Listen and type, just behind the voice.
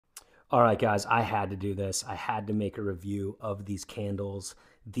All right, guys, I had to do this. I had to make a review of these candles.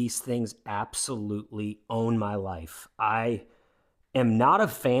 These things absolutely own my life. I am not a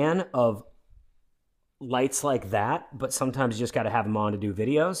fan of lights like that, but sometimes you just got to have them on to do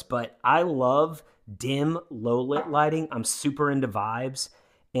videos. But I love dim, low lit lighting. I'm super into vibes.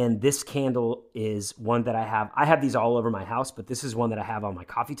 And this candle is one that I have. I have these all over my house, but this is one that I have on my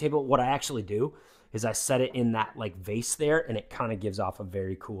coffee table. What I actually do is I set it in that like vase there, and it kind of gives off a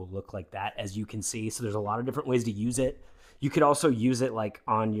very cool look like that, as you can see. So there's a lot of different ways to use it. You could also use it like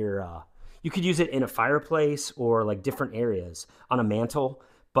on your, you could use it in a fireplace or like different areas on a mantle.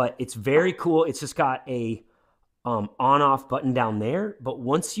 But it's very cool. It's just got a on-off button down there. But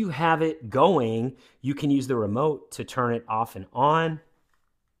once you have it going, you can use the remote to turn it off and on.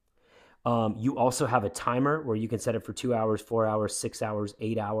 You also have a timer where you can set it for 2 hours, 4 hours, 6 hours,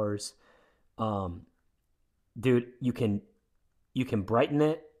 8 hours. Um, Dude, you can brighten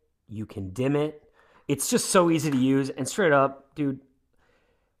it, you can dim it. It's just so easy to use. And straight up, dude,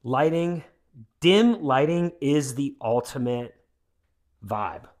 lighting, dim lighting is the ultimate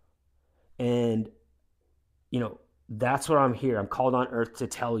vibe. And you know, that's what I'm here. I'm called on earth to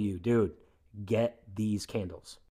tell you, dude, get these candles.